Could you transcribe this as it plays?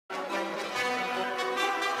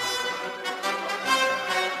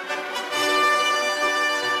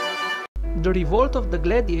The revolt of the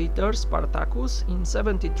gladiators Spartacus in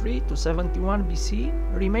 73 to 71 BC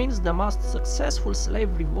remains the most successful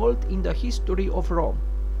slave revolt in the history of Rome.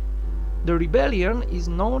 The rebellion is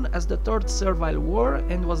known as the Third Servile War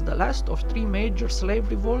and was the last of three major slave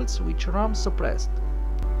revolts which Rome suppressed.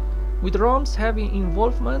 With Rome's heavy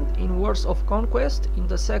involvement in wars of conquest in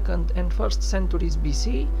the 2nd and 1st centuries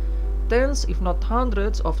BC, tens if not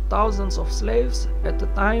hundreds of thousands of slaves at the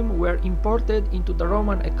time were imported into the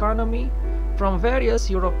Roman economy from various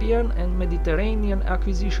European and Mediterranean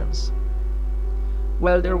acquisitions.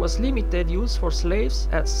 While there was limited use for slaves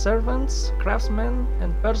as servants, craftsmen,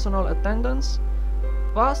 and personal attendants,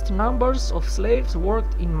 vast numbers of slaves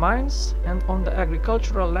worked in mines and on the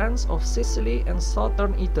agricultural lands of Sicily and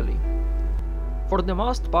southern Italy. For the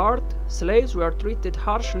most part, slaves were treated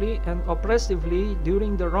harshly and oppressively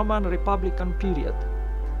during the Roman Republican period.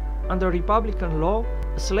 Under Republican law,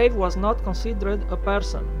 a slave was not considered a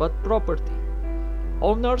person, but property.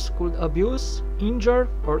 Owners could abuse, injure,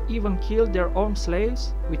 or even kill their own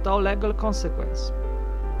slaves without legal consequence.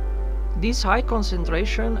 This high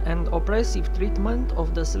concentration and oppressive treatment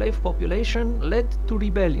of the slave population led to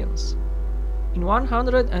rebellions. In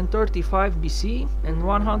 135 BC and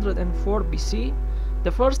 104 BC,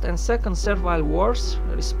 the First and Second Servile Wars,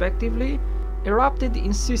 respectively, erupted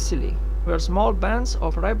in Sicily, where small bands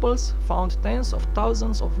of rebels found tens of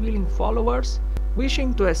thousands of willing followers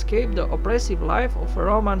wishing to escape the oppressive life of a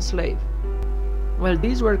Roman slave. While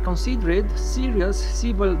these were considered serious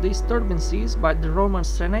civil disturbances by the Roman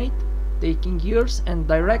Senate, taking years and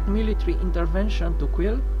direct military intervention to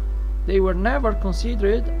quell, they were never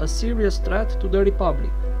considered a serious threat to the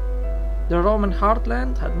Republic. The Roman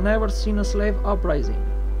heartland had never seen a slave uprising,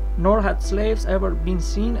 nor had slaves ever been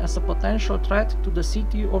seen as a potential threat to the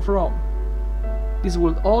city of Rome. This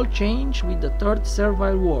would all change with the Third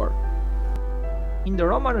Servile War. In the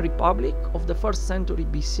Roman Republic of the 1st century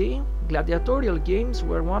BC, gladiatorial games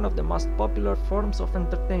were one of the most popular forms of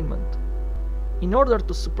entertainment. In order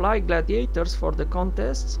to supply gladiators for the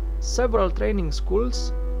contests, several training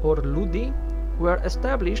schools, or ludi, were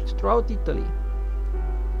established throughout Italy.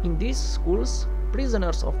 In these schools,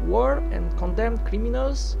 prisoners of war and condemned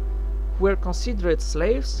criminals, who were considered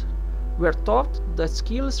slaves, were taught the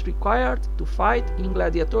skills required to fight in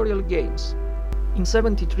gladiatorial games. In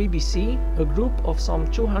 73 BC, a group of some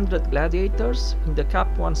 200 gladiators in the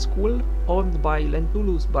Capuan school, owned by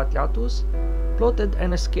Lentulus Batiatus, plotted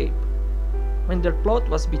an escape. When their plot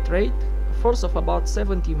was betrayed, a force of about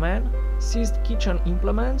 70 men seized kitchen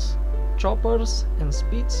implements, choppers, and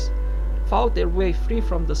spits, fought their way free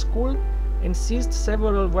from the school, and seized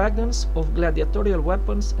several wagons of gladiatorial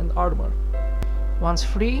weapons and armor. Once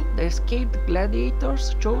free, the escaped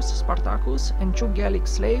gladiators chose Spartacus and two Gallic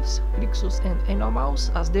slaves, Crixus and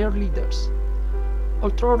Oenomaus, as their leaders.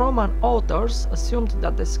 Although Roman authors assumed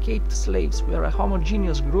that the escaped slaves were a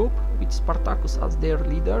homogeneous group with Spartacus as their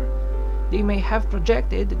leader, they may have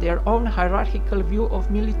projected their own hierarchical view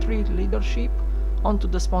of military leadership onto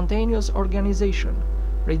the spontaneous organization,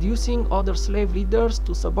 reducing other slave leaders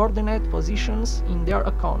to subordinate positions in their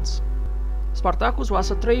accounts. Spartacus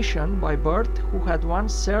was a Thracian by birth who had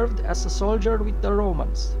once served as a soldier with the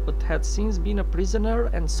Romans, but had since been a prisoner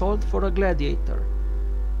and sold for a gladiator.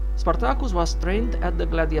 Spartacus was trained at the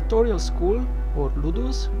gladiatorial school, or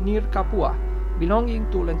ludus, near Capua, belonging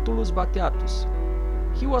to Lentulus Batiatus.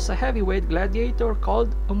 He was a heavyweight gladiator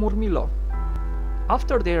called a murmillo.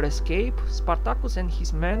 After their escape, Spartacus and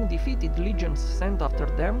his men defeated legions sent after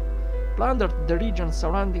them, plundered the region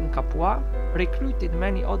surrounding Capua, recruited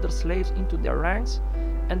many other slaves into their ranks,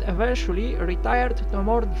 and eventually retired to a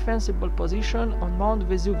more defensible position on Mount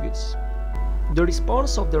Vesuvius. The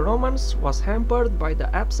response of the Romans was hampered by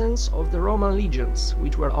the absence of the Roman legions,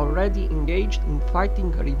 which were already engaged in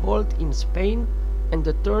fighting a revolt in Spain and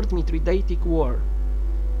the Third Mithridatic War.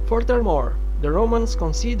 Furthermore, the Romans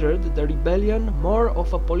considered the rebellion more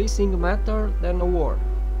of a policing matter than a war.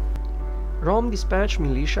 Rome dispatched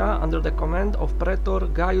militia under the command of praetor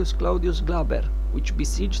Gaius Claudius Glaber, which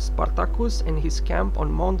besieged Spartacus and his camp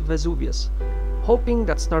on Mount Vesuvius, hoping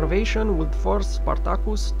that starvation would force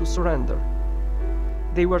Spartacus to surrender.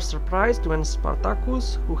 They were surprised when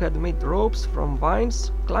Spartacus, who had made ropes from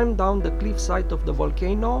vines, climbed down the cliffside of the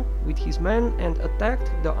volcano with his men and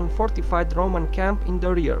attacked the unfortified Roman camp in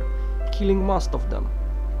the rear, killing most of them.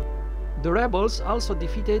 The rebels also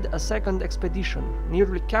defeated a second expedition,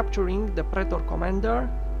 nearly capturing the praetor commander,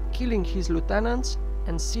 killing his lieutenants,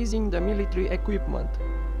 and seizing the military equipment.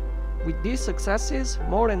 With these successes,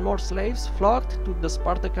 more and more slaves flocked to the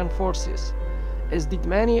Spartan forces, as did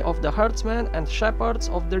many of the herdsmen and shepherds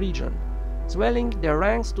of the region, swelling their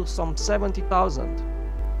ranks to some 70,000.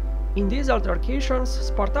 In these altercations,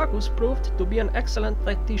 Spartacus proved to be an excellent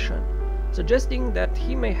tactician, suggesting that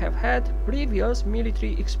he may have had previous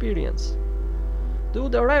military experience. Though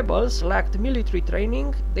the rebels lacked military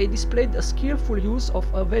training, they displayed a skillful use of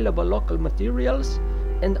available local materials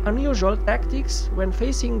and unusual tactics when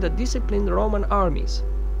facing the disciplined Roman armies.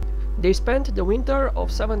 They spent the winter of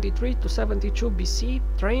 73 to 72 BC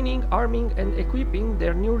training, arming and equipping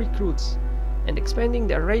their new recruits, and expanding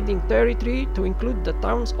their raiding territory to include the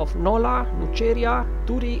towns of Nola, Nuceria,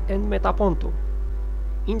 Turi and Metapontum.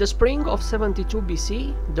 In the spring of 72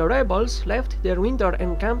 BC, the rebels left their winter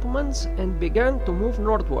encampments and began to move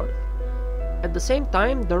northward. At the same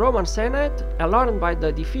time, the Roman Senate, alarmed by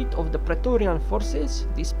the defeat of the praetorian forces,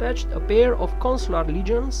 dispatched a pair of consular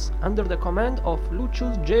legions under the command of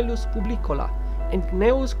Lucius Gellius Publicola and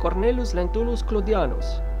Gnaeus Cornelius Lentulus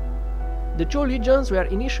Clodianus. The two legions were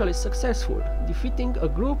initially successful, defeating a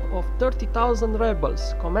group of 30,000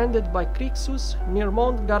 rebels commanded by Crixus near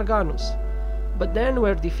Mount Garganus, but then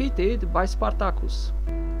were defeated by Spartacus.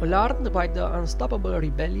 Alarmed by the unstoppable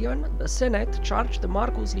rebellion, the Senate charged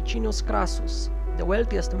Marcus Licinius Crassus, the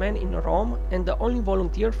wealthiest man in Rome and the only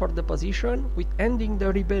volunteer for the position, with ending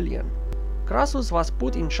the rebellion. Crassus was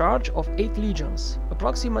put in charge of 8 legions,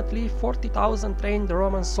 approximately 40,000 trained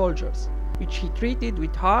Roman soldiers, which he treated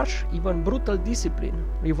with harsh, even brutal discipline,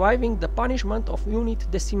 reviving the punishment of unit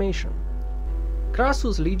decimation.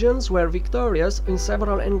 Crassus' legions were victorious in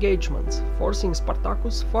several engagements, forcing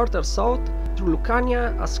Spartacus further south through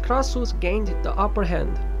Lucania as Crassus gained the upper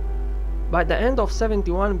hand. By the end of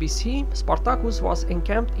 71 BC, Spartacus was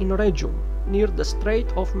encamped in Rhegium, near the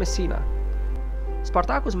Strait of Messina.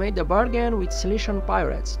 Spartacus made a bargain with Cilician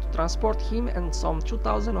pirates to transport him and some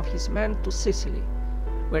 2,000 of his men to Sicily,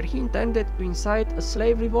 where he intended to incite a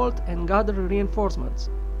slave revolt and gather reinforcements.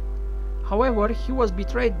 However, he was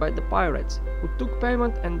betrayed by the pirates, who took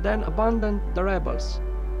payment and then abandoned the rebels.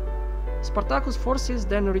 Spartacus' forces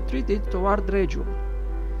then retreated toward Rhegium.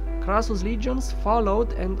 Crassus' legions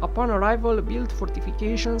followed and upon arrival built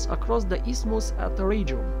fortifications across the isthmus at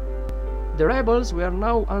Rhegium. The rebels were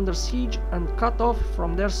now under siege and cut off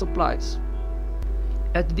from their supplies.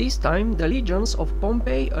 At this time, the legions of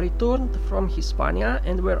Pompey returned from Hispania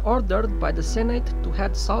and were ordered by the Senate to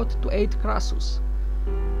head south to aid Crassus.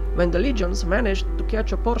 When the legions managed to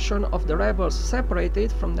catch a portion of the rebels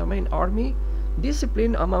separated from the main army,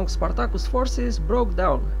 discipline among Spartacus' forces broke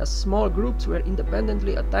down as small groups were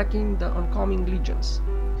independently attacking the oncoming legions.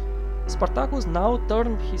 Spartacus now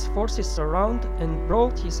turned his forces around and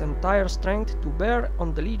brought his entire strength to bear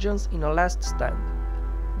on the legions in a last stand.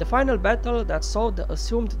 The final battle that saw the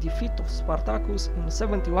assumed defeat of Spartacus in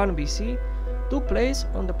 71 BC took place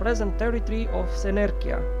on the present territory of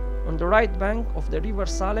Senercia, on the right bank of the river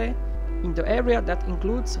Sale, in the area that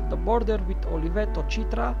includes the border with Oliveto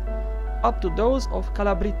Citra up to those of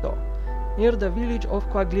Calabrito, near the village of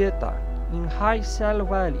Quaglietta, in High Sal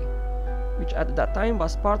Valley, which at that time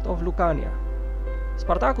was part of Lucania.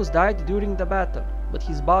 Spartacus died during the battle, but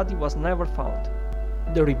his body was never found.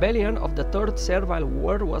 The rebellion of the Third Servile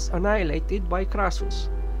War was annihilated by Crassus.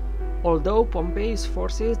 Although Pompey's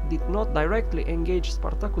forces did not directly engage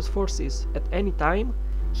Spartacus' forces at any time,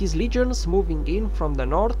 his legions moving in from the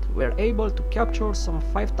north were able to capture some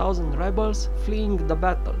 5,000 rebels fleeing the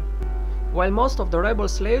battle. While most of the rebel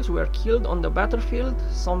slaves were killed on the battlefield,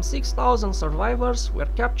 some 6,000 survivors were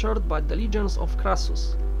captured by the legions of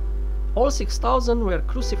Crassus. All 6,000 were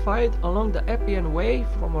crucified along the Appian Way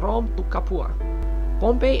from Rome to Capua.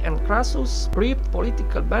 Pompey and Crassus reaped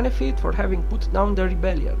political benefit for having put down the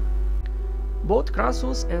rebellion. Both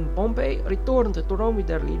Crassus and Pompey returned to Rome with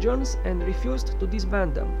their legions and refused to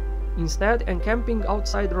disband them, instead encamping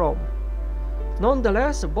outside Rome.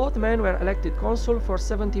 Nonetheless, both men were elected consul for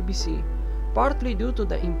 70 BC, partly due to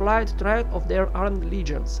the implied threat of their armed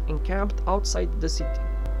legions encamped outside the city.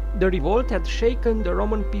 The revolt had shaken the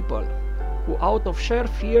Roman people, who out of sheer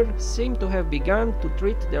fear seem to have begun to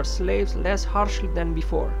treat their slaves less harshly than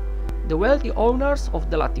before. The wealthy owners of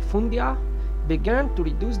the latifundia began to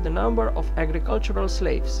reduce the number of agricultural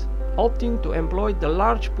slaves, opting to employ the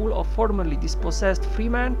large pool of formerly dispossessed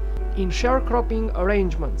freemen in sharecropping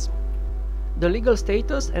arrangements. The legal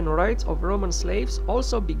status and rights of Roman slaves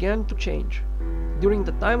also began to change. During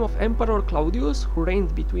the time of Emperor Claudius, who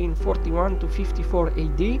reigned between 41 to 54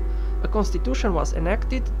 AD, a constitution was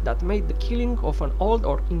enacted that made the killing of an old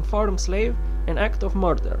or infirm slave an act of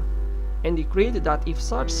murder, and decreed that if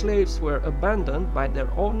such slaves were abandoned by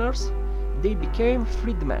their owners, they became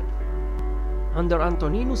freedmen. Under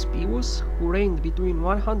Antoninus Pius, who reigned between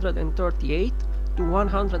 138 to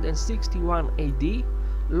 161 AD,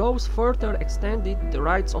 laws further extended the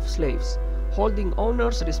rights of slaves, holding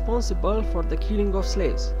owners responsible for the killing of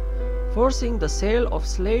slaves, forcing the sale of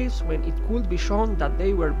slaves when it could be shown that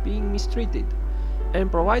they were being mistreated,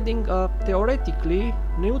 and providing a theoretically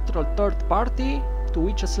neutral third party to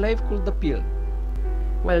which a slave could appeal.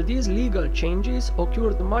 While these legal changes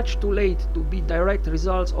occurred much too late to be direct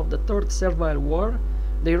results of the Third Servile War,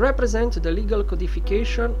 they represent the legal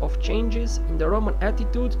codification of changes in the Roman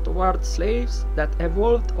attitude toward slaves that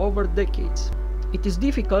evolved over decades. It is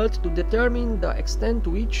difficult to determine the extent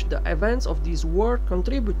to which the events of this war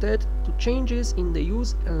contributed to changes in the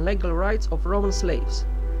use and legal rights of Roman slaves.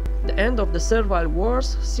 The end of the Servile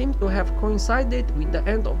Wars seemed to have coincided with the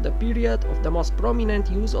end of the period of the most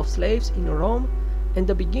prominent use of slaves in Rome and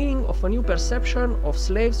the beginning of a new perception of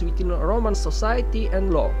slaves within Roman society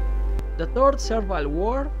and law. The Third Servile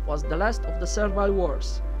War was the last of the Servile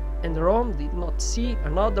Wars, and Rome did not see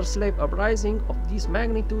another slave uprising of this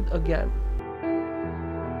magnitude again.